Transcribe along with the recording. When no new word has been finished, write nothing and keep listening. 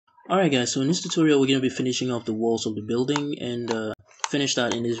Alright guys, so in this tutorial we're going to be finishing off the walls of the building and finish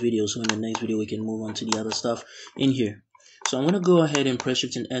that in this video, so in the next video we can move on to the other stuff in here. So I'm going to go ahead and press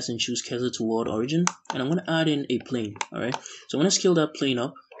Shift and S and choose Cursor toward origin, and I'm going to add in a plane. Alright, so I'm going to scale that plane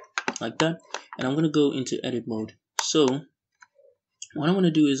up like that, and I'm going to go into edit mode. So what I'm going to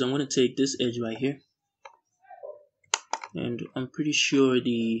do is I'm going to take this edge right here, and I'm pretty sure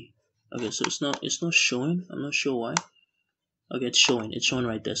okay, so it's not showing. I'm not sure why. Okay, it's showing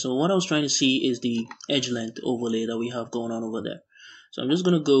right there. So what I was trying to see is the edge length overlay that we have going on over there. So I'm just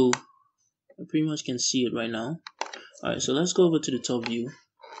gonna go, I pretty much can see it right now. Alright, so let's go over to the top view,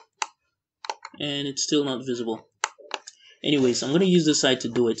 and it's still not visible. Anyways, I'm gonna use this side to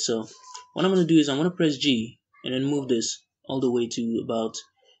do it. So what I'm gonna do is I'm gonna press G and then move this all the way to about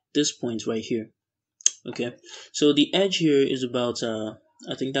this point right here. Okay, so the edge here is about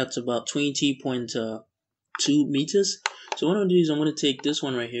I think that's about 20.2 meters. So what I'm gonna do is I'm gonna take this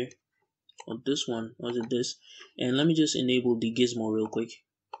one right here, or this one, or is it this? And let me just enable the gizmo real quick.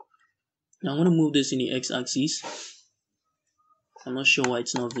 Now I'm gonna move this in the x-axis. I'm not sure why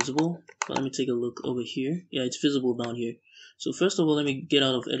it's not visible, but let me take a look over here. Yeah, it's visible down here. So first of all, let me get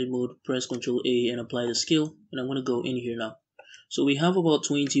out of edit mode, press Ctrl A and apply the scale, and I'm gonna go in here now. So we have about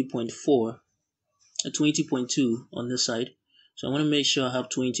 20.4, 20.2 on this side. So I'm gonna make sure I have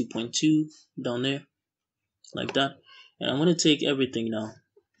 20.2 down there, like that. And I'm going to take everything now,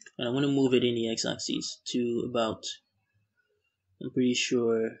 and I'm going to move it in the x-axis to about, I'm pretty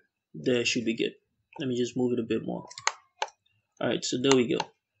sure there should be good. Let me just move it a bit more. Alright, so there we go.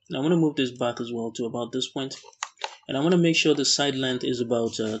 Now I'm going to move this back as well to about this point, and I'm going to make sure the side length is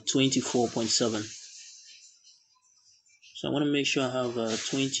about 24.7. So I'm going to make sure I have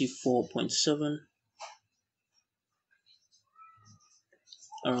 24.7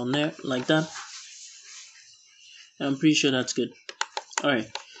 around there, like that. I'm pretty sure that's good. Alright,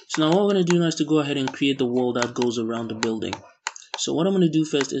 so now what we're going to do now is to go ahead and create the wall that goes around the building. So what I'm going to do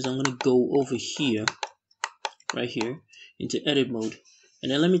first is I'm going to go over here, right here, into edit mode.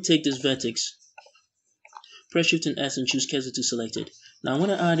 And then let me take this vertex, press Shift and S and choose Cursor to select it. Now I'm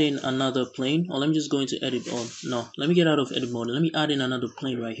going to add in another plane, or let me just go into edit, let me get out of edit mode and let me add in another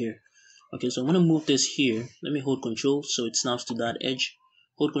plane right here. Okay, so I'm going to move this here. Let me hold Control so it snaps to that edge.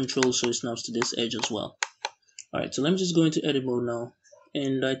 Hold Control so it snaps to this edge as well. Alright, so let me just go into edit mode now.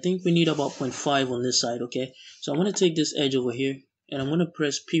 And I think we need about 0.5 on this side, okay? So I'm going to take this edge over here, and I'm going to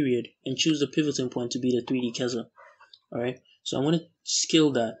press period and choose the pivoting point to be the 3D cursor. Alright, so I'm going to scale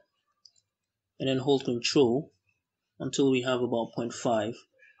that, and then hold Control until we have about 0.5.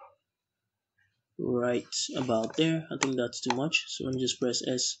 Right about there. I think that's too much. So let me just press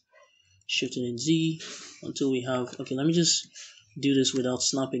S, Shift and Z until we have, okay, let me just do this without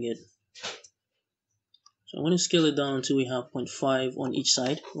snapping it. So I'm going to scale it down until we have 0.5 on each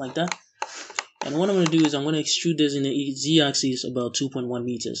side, like that. And what I'm going to do is I'm going to extrude this in the Z-axis about 2.1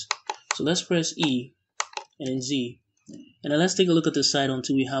 meters. So let's press E and then Z. And then let's take a look at the side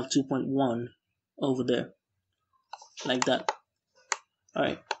until we have 2.1 over there, like that.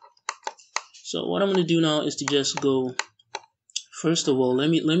 Alright. So what I'm going to do now is to just go, first of all, let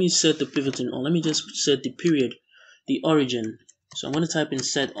me set the pivoting, or let me just set the period, the origin. So I'm going to type in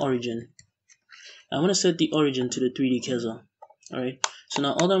set origin. I'm going to set the origin to the 3D cursor. Alright, so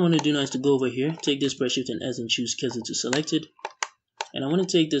now all I'm going to do now is to go over here, take this, press Shift and S and choose Cursor to select it. And I'm going to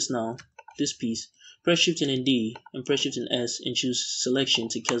take this now, this piece, press Shift and then D, and press Shift and S and choose Selection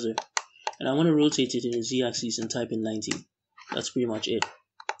to Cursor. And I want to rotate it in the Z-axis and type in 90. That's pretty much it.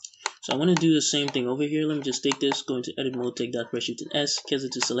 So I'm going to do the same thing over here. Let me just take this, go into edit mode, take that, press Shift and S, Cursor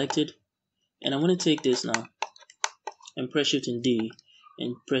to select it. And I'm going to take this now, and press Shift and D,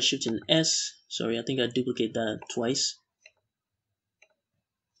 and press Shift and S. Sorry, I think I duplicate that twice.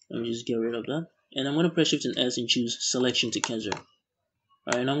 Let me just get rid of that. And I'm going to press Shift and S and choose Selection to Cursor.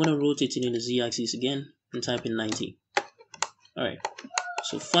 Alright, and I'm going to rotate it in the Z-axis again and type in 90. Alright,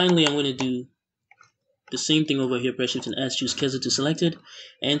 so finally I'm going to do the same thing over here, press Shift and S, choose Cursor to select it,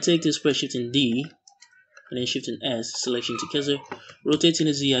 and take this, press Shift and D, and then Shift and S, Selection to Cursor, rotate in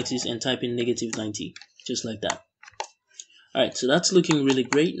the Z-axis and type in -90, just like that. Alright, so that's looking really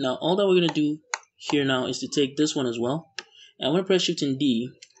great. Now all that we're going to do here now is to take this one as well, and I'm going to press Shift and D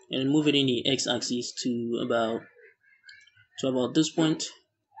and move it in the x-axis to about this point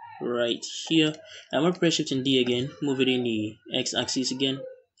right here. And I'm going to press Shift and D again, move it in the x-axis again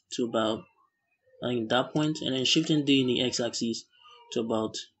to about, I think, that point, and then Shift and D in the x-axis to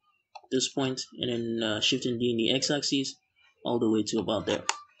about this point, and then Shift and D in the x-axis all the way to about there.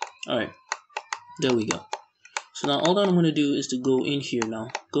 Alright, there we go. So now all that I'm going to do is to go in here now,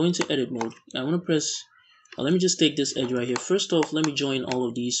 go into edit mode, and I'm going to press Now let me just take this edge right here. First off, let me join all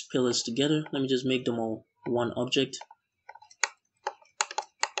of these pillars together. Let me just make them all one object.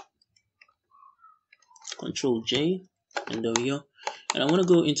 Control J, and there we go. And I want to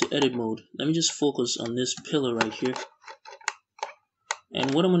go into edit mode. Let me just focus on this pillar right here.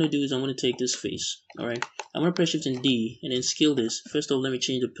 And what I'm going to do is I'm going to take this face. Alright, I'm going to press Shift and D and then scale this. First off, let me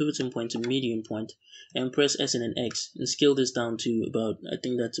change the pivoting point to median point and press S and then X and scale this down to about, I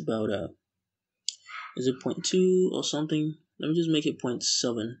think that's about is it 0.2 or something? Let me just make it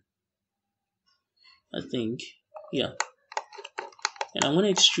 0.7. I think, yeah. And I'm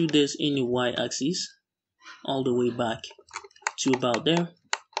going to extrude this in the Y axis all the way back to about there.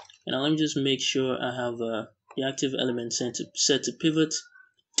 And now let me just make sure I have the active element set to pivot.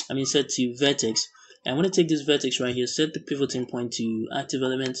 Set to vertex. And I'm going to take this vertex right here, set the pivoting point to active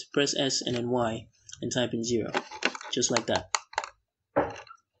element, press S and then Y, and type in 0, just like that.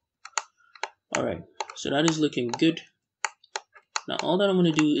 Alright, so that is looking good. Now all that I'm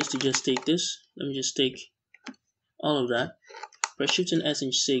going to do is to just take this. Let me just take all of that. Press Shift and S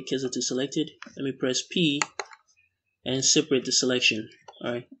and say cursor to selected. Let me press P and separate the selection.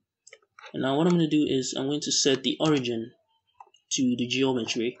 Alright. And now what I'm going to do is I'm going to set the origin to the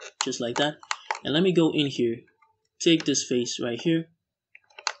geometry, just like that. And let me go in here, take this face right here,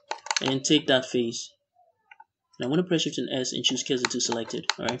 and then take that face. Now I'm going to press Shift and S and choose cursor to selected.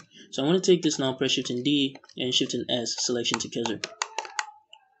 Alright. So I'm going to take this now, press Shift and D and Shift and S, selection to cursor.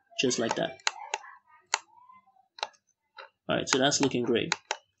 Just like that. Alright, so that's looking great.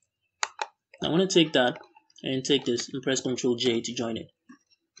 Now I'm going to take that and take this and press Control J to join it.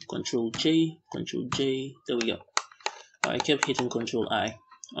 Control J, there we go. I kept hitting Control I.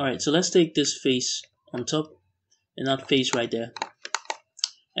 Alright, so let's take this face on top and that face right there.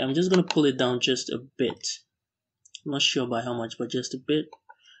 And I'm just going to pull it down just a bit. I'm not sure by how much, but just a bit.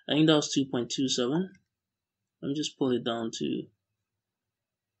 I think that was 2.27. Let me just pull it down to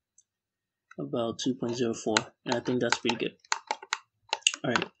about 2.04. And I think that's pretty good.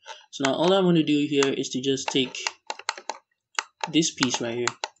 Alright, so now all I'm going to do here is to just take this piece right here.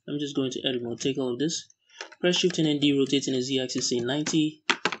 I'm just going to edit mode, take all of this. Press Shift and D, rotating the Z axis, say 90.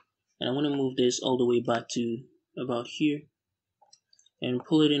 And I want to move this all the way back to about here. And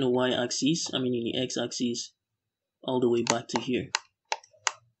pull it in the Y axis, in the X axis, all the way back to here.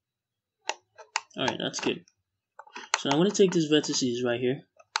 Alright, that's good. So now I want to take these vertices right here.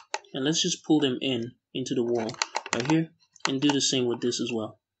 And let's just pull them into the wall right here. And do the same with this as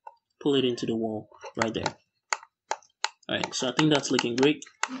well. Pull it into the wall right there. Alright, so I think that's looking great.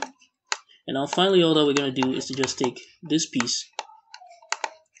 And now finally all that we're going to do is to just take this piece.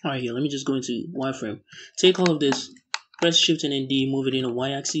 Alright, here, let me just go into wireframe. Take all of this, press Shift and then D, move it in a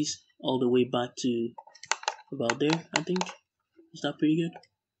Y axis, all the way back to about there, I think. Is that pretty good?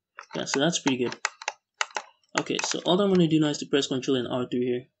 Yeah, so that's pretty good. Okay, so all I'm going to do now is to press Ctrl and R through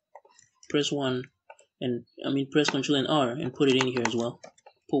here. Press 1, and press Ctrl and R and put it in here as well.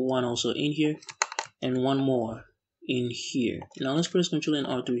 Put 1 also in here, and 1 more in here. Now let's press Ctrl and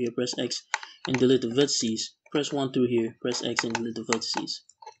R through here, press X and delete the vertices. Press 1 through here, press X and delete the vertices.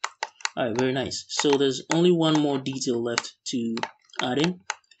 Alright, very nice. So there's only one more detail left to add in,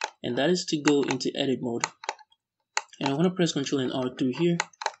 and that is to go into edit mode. And I want to press Ctrl and R through here,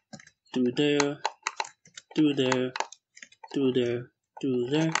 through there, through there, through there, through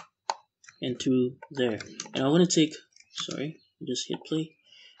there, and through there. And I want to take, just hit play.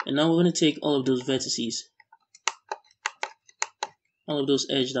 And now we're going to take all of those vertices, all of those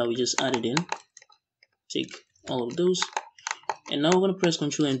edges that we just added in. Take all of those. And now we're going to press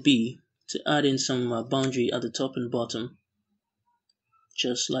Ctrl and B to add in some boundary at the top and bottom.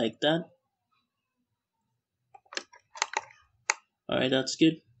 Just like that. Alright, that's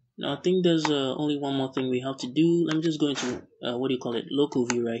good. Now I think there's only one more thing we have to do. Let me just go into, local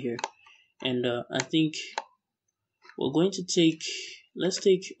view right here. And I think we're going to take, let's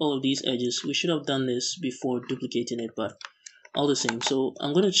take all of these edges. We should have done this before duplicating it, but all the same. So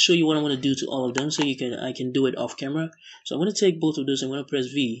I'm going to show you what I'm going to do to all of them so I can do it off camera. So I'm going to take both of those and I'm going to press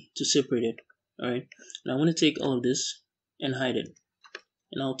V to separate it. Alright. Now I'm going to take all of this and hide it.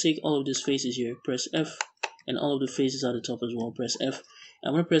 And I'll take all of these faces here, press F, and all of the faces at the top as well, press F.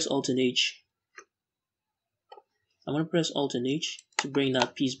 I'm going to press Alt and H. I'm going to press Alt and H to bring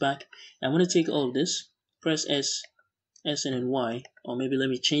that piece back. I'm going to take all of this, press S and then Y, or maybe let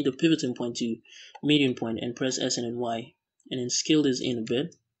me change the pivoting point to median point and press S and then Y, and then scale this in a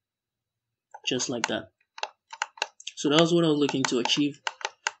bit, just like that. So that was what I was looking to achieve,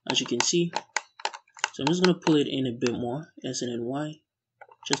 as you can see. So I'm just going to pull it in a bit more, S and then Y,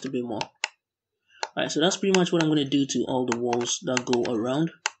 just a bit more. Alright, so that's pretty much what I'm going to do to all the walls that go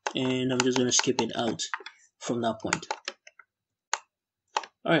around, and I'm just going to skip it out from that point.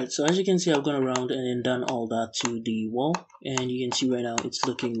 Alright, so as you can see, I've gone around and then done all that to the wall, and you can see right now it's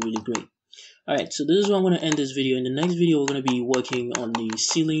looking really great. Alright, so this is where I'm going to end this video. In the next video, we're going to be working on the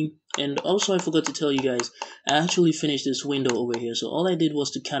ceiling. And also, I forgot to tell you guys, I actually finished this window over here. So all I did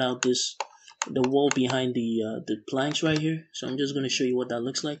was to cut out the wall behind the planks right here. So I'm just going to show you what that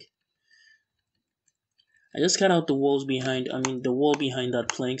looks like. I just cut out the wall behind that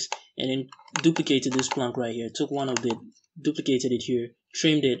planks, and then duplicated this plank right here. Took one of it, duplicated it here,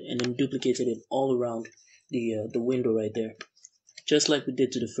 trimmed it, and then duplicated it all around the window right there, just like we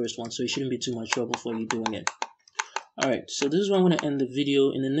did to the first one. So it shouldn't be too much trouble for you doing it. Alright, so this is where I'm going to end the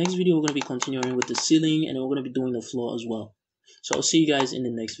video. In the next video, we're going to be continuing with the ceiling, and then we're going to be doing the floor as well. So I'll see you guys in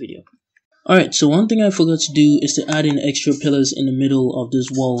the next video. Alright, so one thing I forgot to do is to add in extra pillars in the middle of these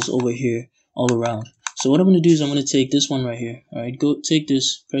walls over here all around. So what I'm going to do is I'm going to take this one right here. Alright, go take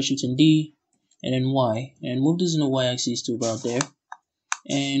this, press Shift and D, and then Y, and move this in the Y axis to about there.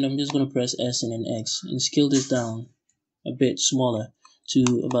 And I'm just going to press S and then X and scale this down a bit smaller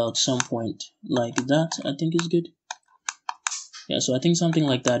to about some point like that. I think is good. Yeah, so I think something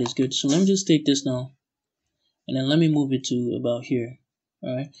like that is good. So let me just take this now, and then let me move it to about here.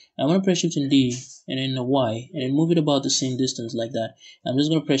 Alright, I'm going to press Shift and D and then a Y, and then move it about the same distance like that. I'm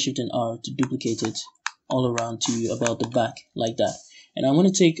just going to press Shift and R to duplicate it all around to about the back like that. And I'm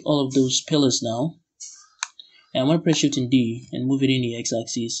going to take all of those pillars now, and I'm going to press Shift and D and move it in the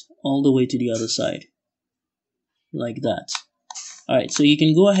X-axis all the way to the other side like that. Alright, so you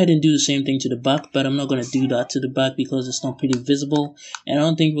can go ahead and do the same thing to the back, but I'm not going to do that to the back because it's not pretty visible, and I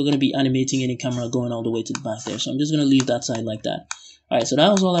don't think we're going to be animating any camera going all the way to the back there. So I'm just going to leave that side like that. Alright, so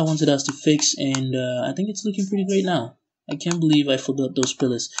that was all I wanted us to fix, and I think it's looking pretty great now. I can't believe I forgot those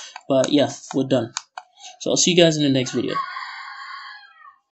pillars, but yeah, we're done. So I'll see you guys in the next video.